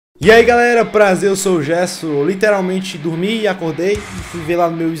E aí galera, prazer, eu sou o Jersu. Eu literalmente dormi e acordei e fui ver lá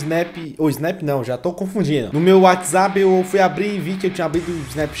no meu Snap, ou Snap não, já tô confundindo. No meu WhatsApp eu fui abrir e vi que eu tinha abrido o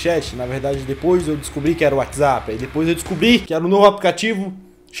Snapchat. Na verdade depois eu descobri que era o WhatsApp. Aí depois eu descobri que era um novo aplicativo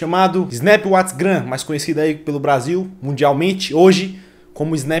chamado Snap WhatsApp, mais conhecido aí pelo Brasil, mundialmente, hoje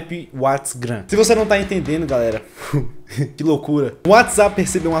como Snap WhatsApp. Se você não tá entendendo, galera, que loucura. O WhatsApp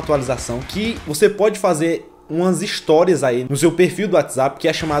recebeu uma atualização que você pode fazer umas histórias aí no seu perfil do WhatsApp, que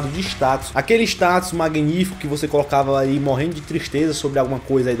é chamado de status. Aquele status magnífico que você colocava aí morrendo de tristeza sobre alguma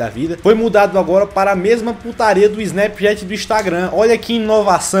coisa aí da vida, foi mudado agora para a mesma putaria do Snapchat do Instagram. Olha que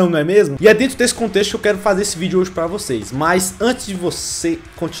inovação, não é mesmo? E é dentro desse contexto que eu quero fazer esse vídeo hoje para vocês. Mas antes de você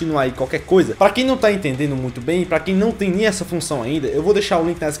continuar aí qualquer coisa, para quem não tá entendendo muito bem, para quem não tem nem essa função ainda, eu vou deixar o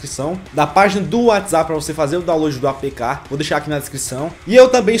link na descrição da página do WhatsApp para você fazer o download do APK. Vou deixar aqui na descrição. E eu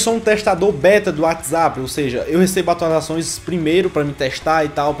também sou um testador beta do WhatsApp, ou seja, eu recebo atualizações primeiro para me testar e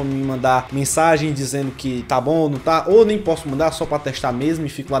tal, para me mandar mensagem dizendo que tá bom ou não tá, ou nem posso mandar só para testar mesmo e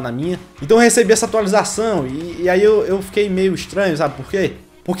fico lá na minha. Então eu recebi essa atualização e aí eu fiquei meio estranho, sabe por quê?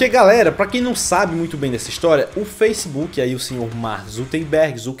 Porque galera, para quem não sabe muito bem dessa história, o Facebook, aí o senhor Mark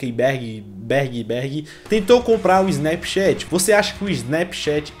Zuckerberg tentou comprar o Snapchat. Você acha que o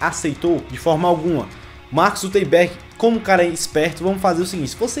Snapchat aceitou de forma alguma? Mark Zuckerberg, como o cara é esperto, vamos fazer o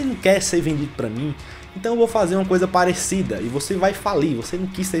seguinte: se você não quer ser vendido para mim, então eu vou fazer uma coisa parecida e você vai falir. Você não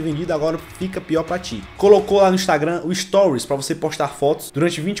quis ser vendido, agora fica pior pra ti. Colocou lá no Instagram o Stories pra você postar fotos.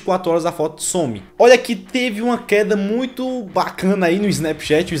 Durante 24 horas a foto some. Olha que teve uma queda muito bacana aí no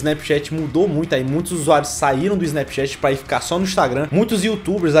Snapchat. O Snapchat mudou muito aí. Muitos usuários saíram do Snapchat pra ir ficar só no Instagram. Muitos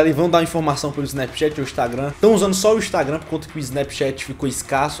YouTubers ali vão dar informação pelo Snapchat ou Instagram. Estão usando só o Instagram por conta que o Snapchat ficou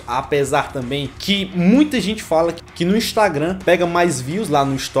escasso. Apesar também que muita gente fala que no Instagram pega mais views lá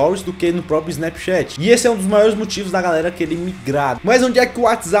no Stories do que no próprio Snapchat. E esse é um dos maiores motivos da galera querer migrar. Mas onde é que o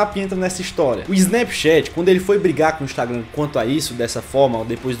WhatsApp entra nessa história? O Snapchat, quando ele foi brigar com o Instagram quanto a isso, dessa forma,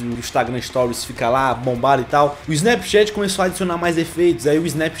 depois do Instagram Stories ficar lá bombado e tal, o Snapchat começou a adicionar mais efeitos. Aí o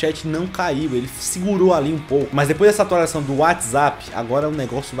Snapchat não caiu, ele segurou ali um pouco. Mas depois dessa atualização do WhatsApp, agora o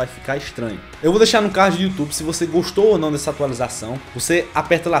negócio vai ficar estranho. Eu vou deixar no card do YouTube se você gostou ou não dessa atualização. Você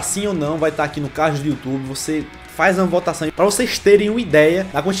aperta lá sim ou não, vai estar aqui no card do YouTube. Você faz uma votação para vocês terem uma ideia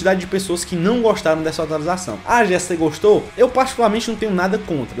da quantidade de pessoas que não gostaram dessa atualização. Ah, Jéssica, você gostou? Eu particularmente não tenho nada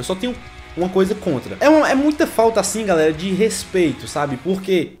contra, eu só tenho uma coisa contra. É muita falta assim, galera, de respeito, sabe?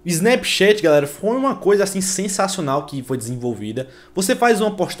 Porque o Snapchat, galera, foi uma coisa assim sensacional que foi desenvolvida. Você faz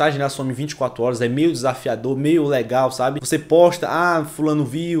uma postagem na some 24 horas, é meio desafiador, meio legal, sabe? Você posta, ah, fulano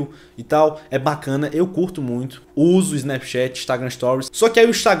viu e tal, é bacana, eu curto muito. Uso o Snapchat, Instagram Stories. Só que aí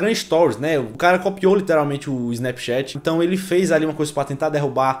o Instagram Stories, né? O cara copiou literalmente o Snapchat. Então ele fez ali uma coisa para tentar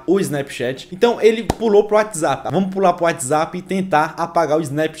derrubar o Snapchat. Então ele pulou pro WhatsApp. Vamos pular pro WhatsApp e tentar apagar o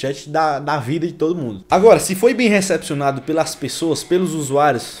Snapchat da vida de todo mundo. Agora, se foi bem recepcionado pelas pessoas, pelos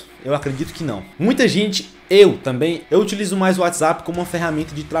usuários, eu acredito que não. Muita gente, eu utilizo mais o WhatsApp como uma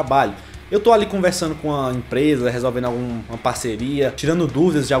ferramenta de trabalho. Eu tô ali conversando com a empresa, resolvendo alguma parceria, tirando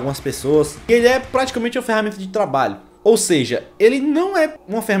dúvidas de algumas pessoas. E ele é praticamente uma ferramenta de trabalho. Ou seja, ele não é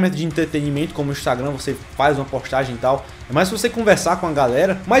uma ferramenta de entretenimento como o Instagram, você faz uma postagem e tal. É mais você conversar com a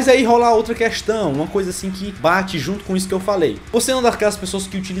galera. Mas aí rola outra questão, uma coisa assim que bate junto com isso que eu falei. Você é uma daquelas pessoas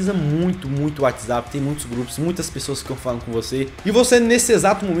que utiliza muito o WhatsApp, tem muitos grupos, muitas pessoas que ficam falando com você. E você nesse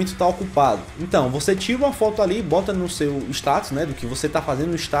exato momento tá ocupado. Então, você tira uma foto ali, bota no seu status, né, do que você tá fazendo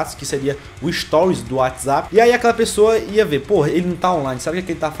no status, que seria o Stories do WhatsApp. E aí aquela pessoa ia ver, pô, ele não tá online, sabe o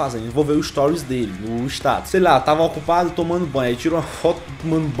que ele tá fazendo? Eu vou ver o Stories dele, no status. Sei lá, tava ocupado tomando banho, aí tira uma foto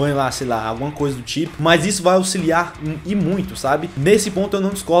tomando banho lá, sei lá, alguma coisa do tipo. Mas isso vai auxiliar e muito, sabe? Nesse ponto eu não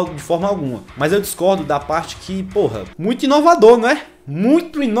discordo de forma alguma, mas eu discordo da parte que, porra, muito inovador, não é?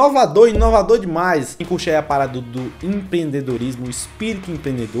 Muito inovador demais. Quem curte aí a parada do empreendedorismo, o espírito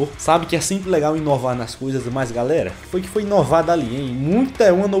empreendedor, sabe que é sempre legal inovar nas coisas, mas galera, foi que foi inovado ali, hein? Muita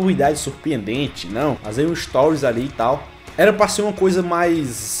é uma novidade surpreendente, não? Fazer um stories ali e tal. Era pra ser uma coisa mais,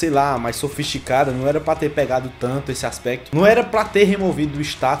 sei lá, mais sofisticada, não era pra ter pegado tanto esse aspecto. Não era pra ter removido o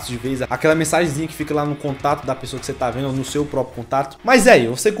status de vez, aquela mensagenzinha que fica lá no contato da pessoa que você tá vendo, ou no seu próprio contato. Mas aí,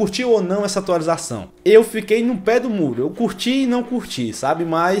 você curtiu ou não essa atualização? Eu fiquei no pé do muro, eu curti e não curti, sabe?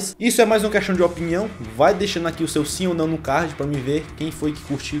 Mas isso é mais uma questão de opinião. Vai deixando aqui o seu sim ou não no card pra me ver quem foi que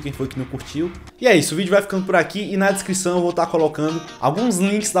curtiu, quem foi que não curtiu. E é isso, o vídeo vai ficando por aqui e na descrição eu vou estar colocando alguns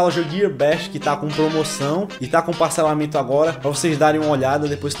links da loja Gearbest que tá com promoção e tá com parcelamento agora, pra vocês darem uma olhada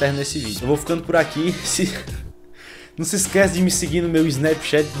depois que terminar esse vídeo. Eu vou ficando por aqui. Não se esquece de me seguir no meu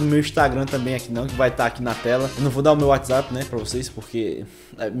Snapchat, no meu Instagram também aqui não, que vai estar aqui na tela. Eu não vou dar o meu WhatsApp, né, pra vocês, porque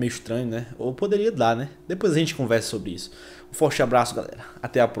é meio estranho, né? Ou poderia dar, né? Depois a gente conversa sobre isso. Um forte abraço, galera.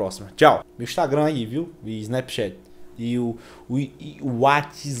 Até a próxima. Tchau. Meu Instagram aí, viu? E Snapchat. E o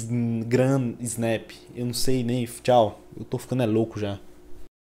WhatsApp Snap. Eu não sei nem. Tchau. Eu tô ficando louco já.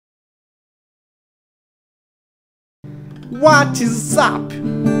 WhatsApp.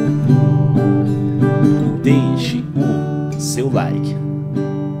 Deixe o seu like.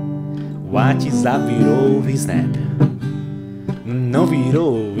 WhatsApp virou Snap. Não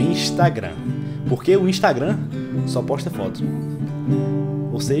virou Instagram. Porque o Instagram só posta foto.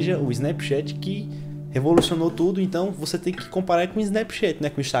 Ou seja, o Snapchat que revolucionou tudo. Então você tem que comparar com o Snapchat, né?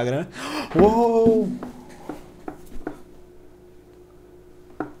 Com o Instagram. Uou!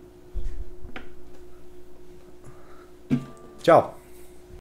 Tchau.